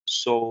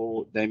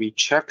 So let me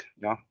check.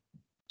 Yeah,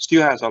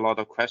 still has a lot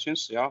of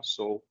questions. Yeah,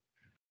 so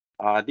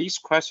these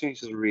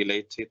questions is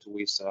related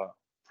with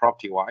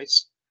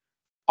property-wise.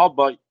 How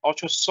about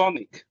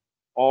ultrasonic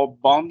or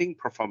bonding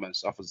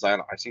performance of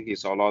Zylar? I think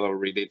it's a lot of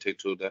related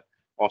to the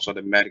also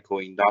the medical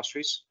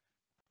industries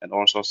and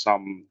also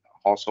some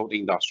household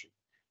industry.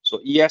 So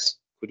yes,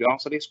 could you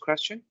answer this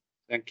question?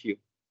 Thank you.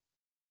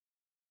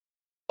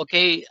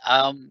 Okay,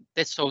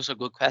 that's also a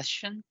good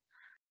question.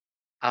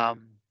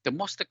 The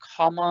most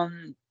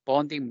common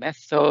bonding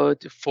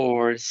method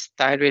for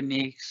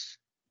styrenics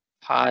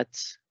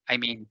parts, I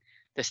mean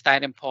the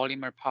styrene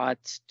polymer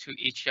parts to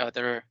each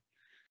other,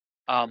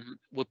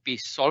 would be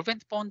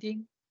solvent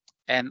bonding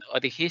and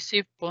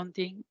adhesive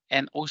bonding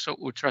and also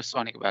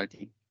ultrasonic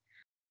welding.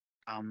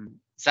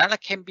 Zylar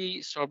can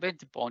be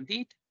solvent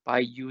bonded by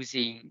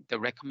using the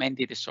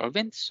recommended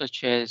solvents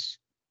such as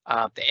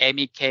the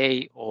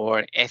MEK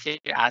or ethyl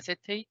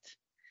acetate.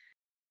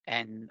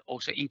 And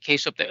also in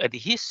case of the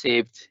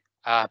adhesive,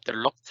 the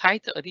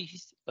Loctite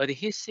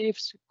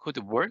adhesives could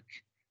work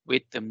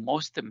with the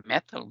most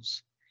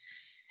metals.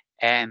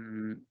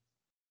 And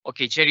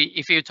okay, Jerry,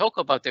 if you talk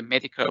about the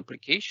medical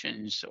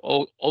applications,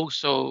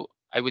 also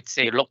I would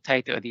say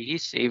Loctite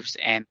adhesives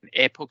and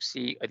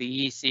epoxy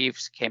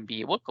adhesives can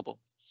be workable.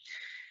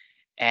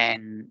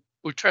 And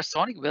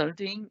ultrasonic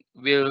welding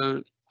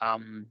will,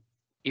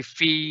 if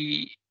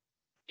we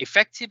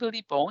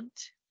effectively bond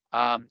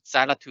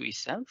Zylar to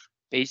itself,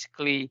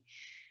 basically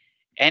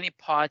any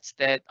parts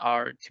that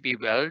are to be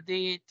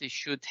welded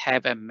should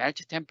have a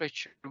melt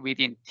temperature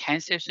within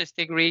 10 Celsius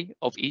degree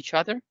of each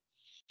other.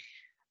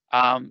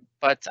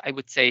 But I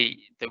would say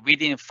the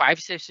within 5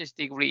 Celsius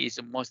degree is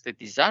the most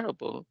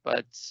desirable,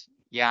 but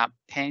yeah,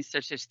 10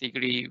 Celsius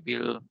degree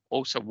will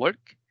also work.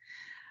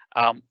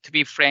 To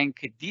be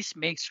frank, this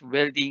makes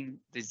welding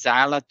the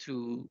Zylar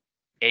to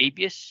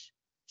ABS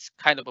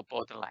kind of a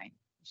borderline.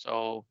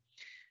 So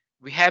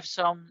we have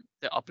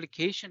the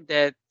application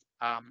that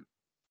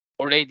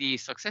already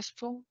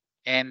successful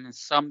and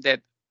some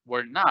that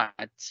were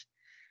not,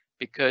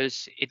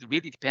 because it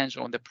really depends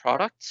on the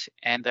product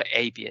and the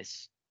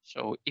ABS.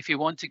 So if you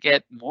want to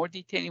get more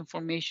detailed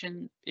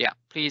information, yeah,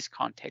 please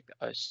contact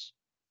us.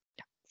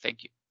 Yeah,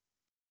 thank you.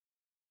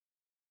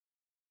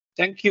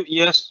 Thank you.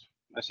 Yes,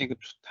 I think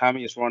time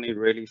is running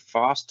really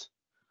fast.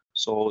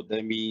 So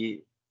let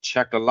me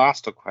check the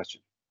last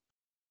question.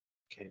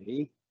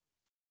 Okay.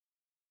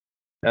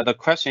 Now the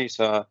question is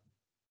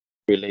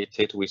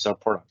related with our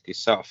product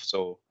itself.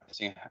 So I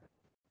think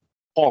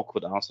Paul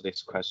could answer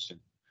this question.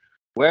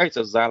 Where is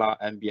the Zylar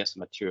MBS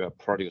material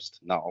produced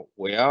now?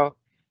 Where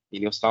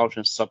in your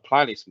solution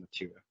supply this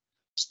material?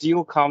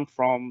 Still come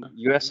from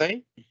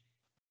USA?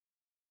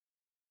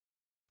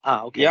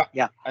 Okay.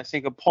 Yeah. I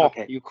think Paul,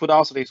 okay, you could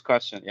answer this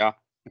question. Yeah.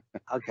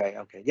 Okay.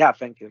 Yeah,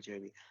 thank you,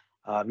 Jerry.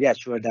 Yeah,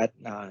 sure. That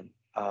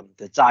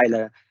the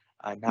Zylar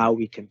now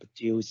we can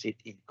produce it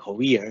in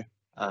Korea.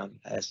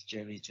 As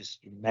Jerry just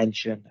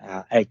mentioned,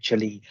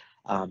 actually,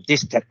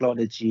 this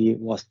technology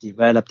was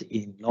developed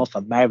in North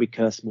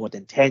America more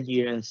than 10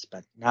 years,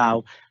 but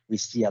now we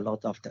see a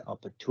lot of the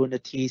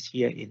opportunities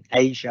here in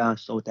Asia.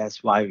 So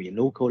that's why we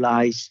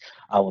localize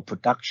our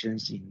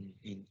productions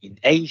in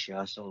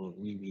Asia. So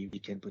we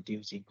can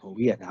produce in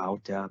Korea now.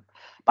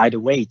 By the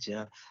way,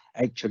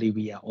 actually,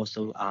 we are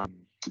also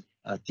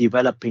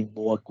developing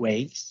more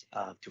grades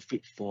to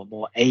fit for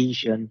more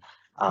Asian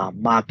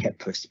market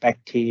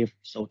perspective.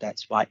 So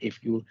that's why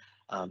if you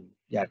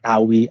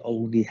now we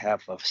only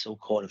have a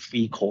so-called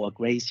 3 core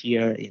grades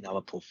here in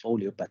our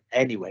portfolio. But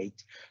anyway,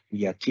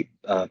 we are keep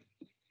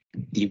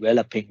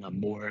developing a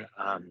more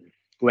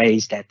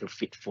grades that to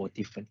fit for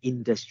different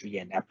industry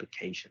and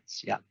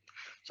applications. Yeah.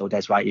 So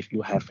that's why if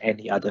you have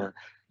any other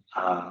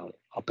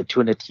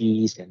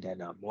opportunities and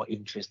then more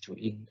interest to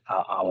in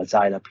our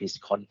Zylar, please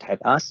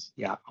contact us.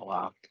 Yeah,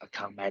 our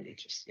account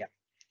managers. Yeah.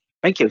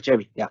 Thank you,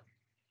 Jeremy. Yeah.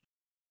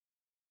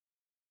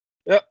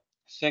 Yeah.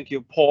 Thank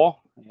you,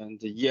 Paul.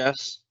 And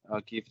yes,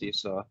 I'll give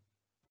this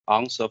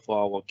answer for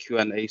our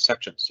Q&A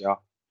sections. Yeah.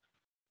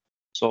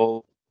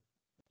 So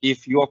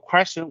if your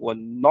question was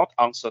not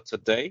answered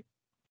today,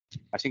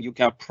 I think you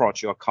can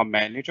approach your account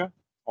manager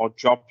or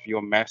drop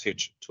your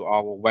message to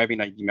our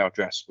webinar email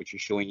address, which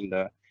is showing in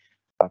the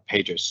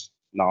pages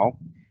now.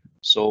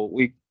 So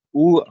we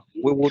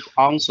would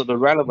answer the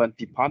relevant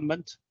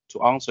department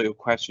to answer your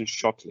question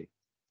shortly.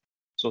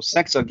 So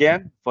thanks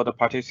again for the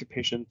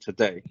participation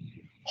today.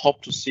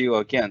 Hope to see you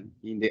again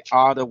in the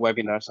other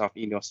webinars of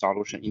Inno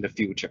Solution in the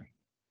future.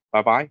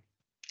 Bye-bye.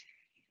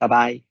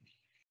 Bye-bye.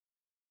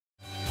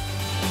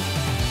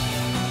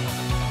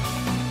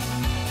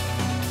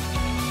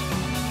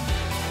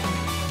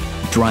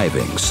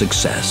 Driving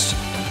success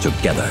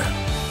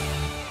together.